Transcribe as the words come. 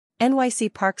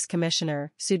NYC Parks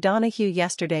Commissioner Sue Donahue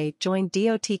yesterday joined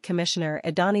DOT Commissioner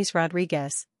Adonis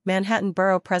Rodriguez, Manhattan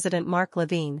Borough President Mark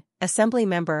Levine, Assembly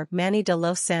Member Manny de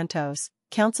los Santos,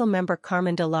 Council Member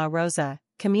Carmen de la Rosa,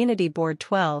 Community Board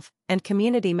 12, and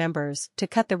community members to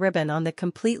cut the ribbon on the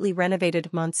completely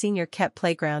renovated Monsignor Kett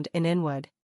playground in Inwood.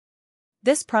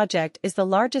 This project is the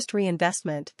largest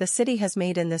reinvestment the city has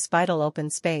made in this vital open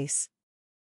space.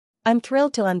 I'm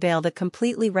thrilled to unveil the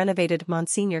completely renovated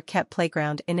Monsignor Kett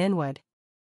playground in Inwood.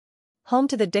 Home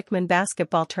to the Dickman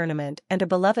basketball tournament and a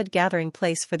beloved gathering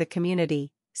place for the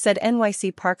community, said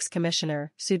NYC Parks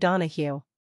Commissioner Sue Donahue.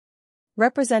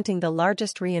 Representing the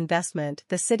largest reinvestment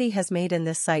the city has made in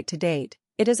this site to date,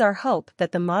 it is our hope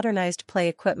that the modernized play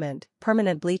equipment,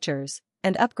 permanent bleachers,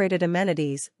 and upgraded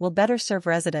amenities will better serve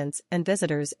residents and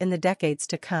visitors in the decades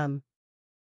to come.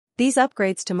 These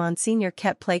upgrades to Monsignor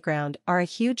Kett Playground are a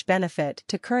huge benefit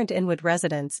to current Inwood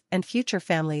residents and future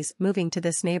families moving to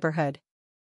this neighborhood.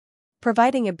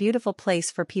 Providing a beautiful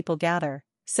place for people gather,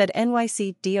 said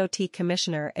NYC DOT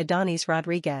Commissioner Adonis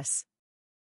Rodriguez.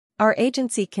 Our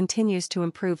agency continues to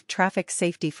improve traffic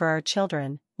safety for our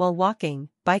children, while walking,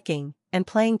 biking, and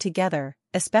playing together,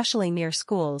 especially near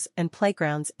schools and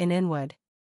playgrounds in Inwood.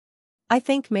 I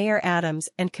thank Mayor Adams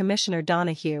and Commissioner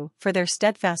Donahue for their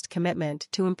steadfast commitment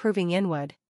to improving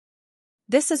Inwood.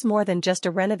 This is more than just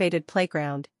a renovated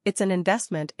playground, it's an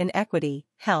investment in equity,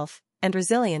 health, and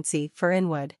resiliency for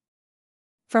Inwood.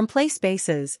 From play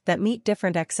spaces that meet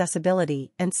different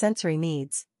accessibility and sensory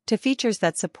needs, to features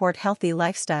that support healthy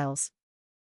lifestyles,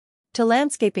 to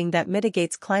landscaping that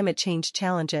mitigates climate change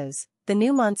challenges, the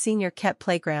new Monsignor Kett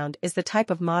Playground is the type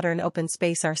of modern open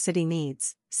space our city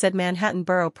needs, said Manhattan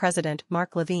Borough President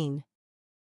Mark Levine.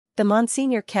 The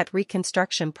Monsignor Kett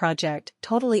reconstruction project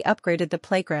totally upgraded the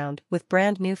playground with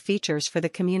brand new features for the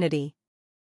community.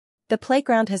 The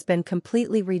playground has been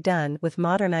completely redone with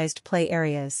modernized play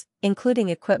areas, including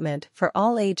equipment for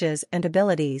all ages and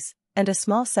abilities, and a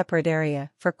small separate area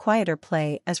for quieter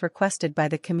play as requested by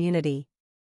the community.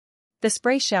 The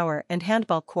spray shower and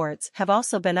handball courts have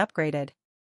also been upgraded.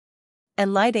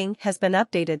 And lighting has been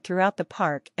updated throughout the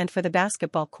park and for the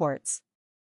basketball courts.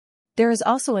 There is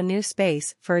also a new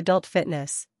space for adult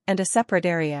fitness, and a separate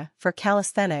area for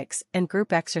calisthenics and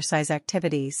group exercise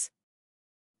activities.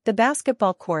 The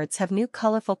basketball courts have new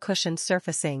colorful cushioned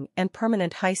surfacing and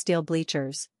permanent high steel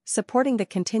bleachers, supporting the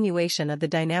continuation of the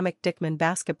dynamic Dickman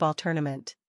basketball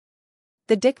tournament.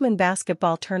 The Dickman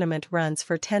basketball tournament runs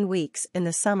for 10 weeks in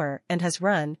the summer and has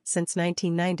run since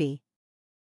 1990.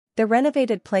 The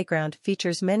renovated playground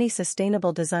features many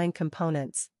sustainable design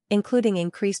components, including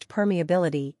increased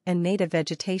permeability and native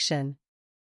vegetation,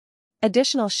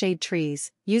 additional shade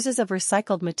trees, uses of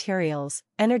recycled materials,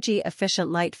 energy-efficient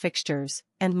light fixtures,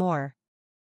 and more.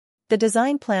 The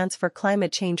design plans for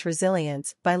climate change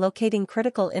resilience by locating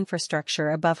critical infrastructure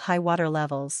above high water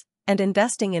levels, and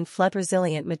investing in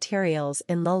flood-resilient materials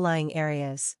in low-lying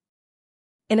areas.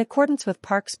 In accordance with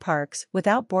Parks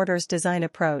Without Borders design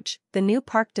approach, the new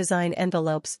park design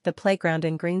envelopes the playground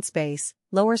in green space,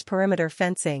 lowers perimeter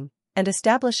fencing, and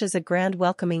establishes a grand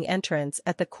welcoming entrance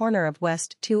at the corner of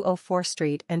West 204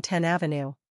 Street and 10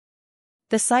 Avenue.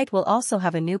 The site will also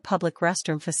have a new public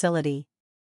restroom facility,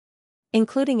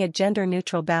 including a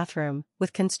gender-neutral bathroom,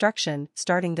 with construction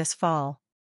starting this fall.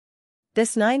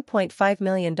 This $9.5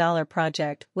 million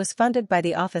project was funded by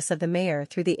the Office of the Mayor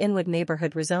through the Inwood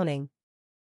Neighborhood Rezoning.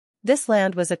 This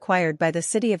land was acquired by the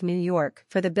City of New York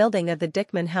for the building of the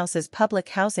Dickman Houses public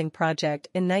housing project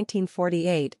in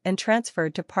 1948 and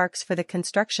transferred to Parks for the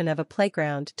construction of a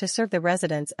playground to serve the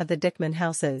residents of the Dickman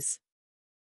Houses.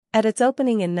 At its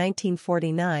opening in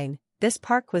 1949, this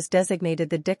park was designated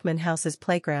the Dickman Houses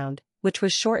Playground, which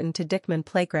was shortened to Dickman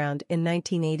Playground in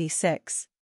 1986.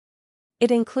 It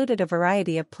included a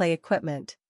variety of play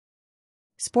equipment,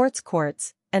 sports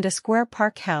courts, and a square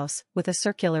park house with a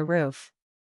circular roof.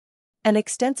 An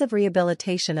extensive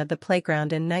rehabilitation of the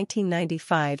playground in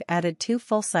 1995 added 2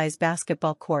 full-size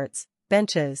basketball courts,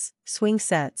 benches, swing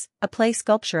sets, a play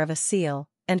sculpture of a seal,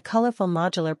 and colorful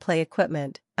modular play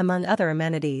equipment, among other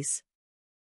amenities.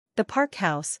 The park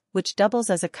house, which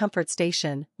doubles as a comfort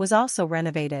station, was also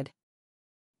renovated.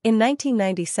 In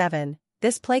 1997,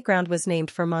 this playground was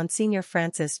named for Monsignor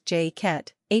Francis J.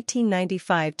 Kett,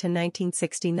 1895 to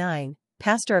 1969,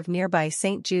 pastor of nearby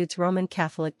St. Jude's Roman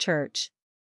Catholic Church.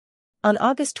 On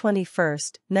August 21,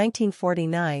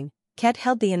 1949, Kett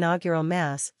held the inaugural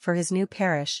Mass for his new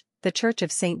parish, the Church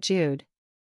of St. Jude,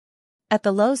 at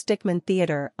the Lowe's Dickman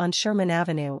Theater on Sherman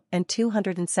Avenue and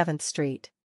 207th Street.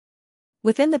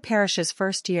 Within the parish's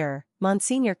first year,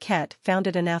 Monsignor Kett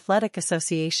founded an athletic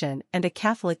association and a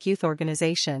Catholic youth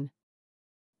organization.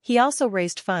 He also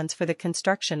raised funds for the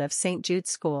construction of St.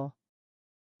 Jude's School.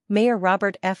 Mayor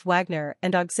Robert F. Wagner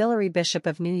and Auxiliary Bishop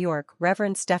of New York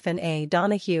Reverend Stephen A.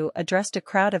 Donahue addressed a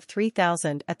crowd of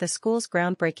 3,000 at the school's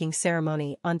groundbreaking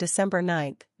ceremony on December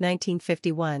 9,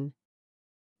 1951.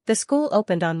 The school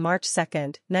opened on March 2,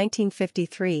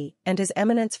 1953, and His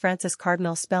Eminence Francis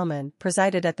Cardinal Spellman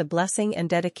presided at the blessing and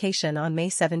dedication on May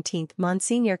 17.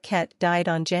 Monsignor Kett died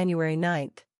on January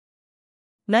 9,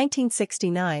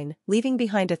 1969, leaving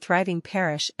behind a thriving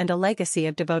parish and a legacy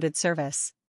of devoted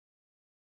service.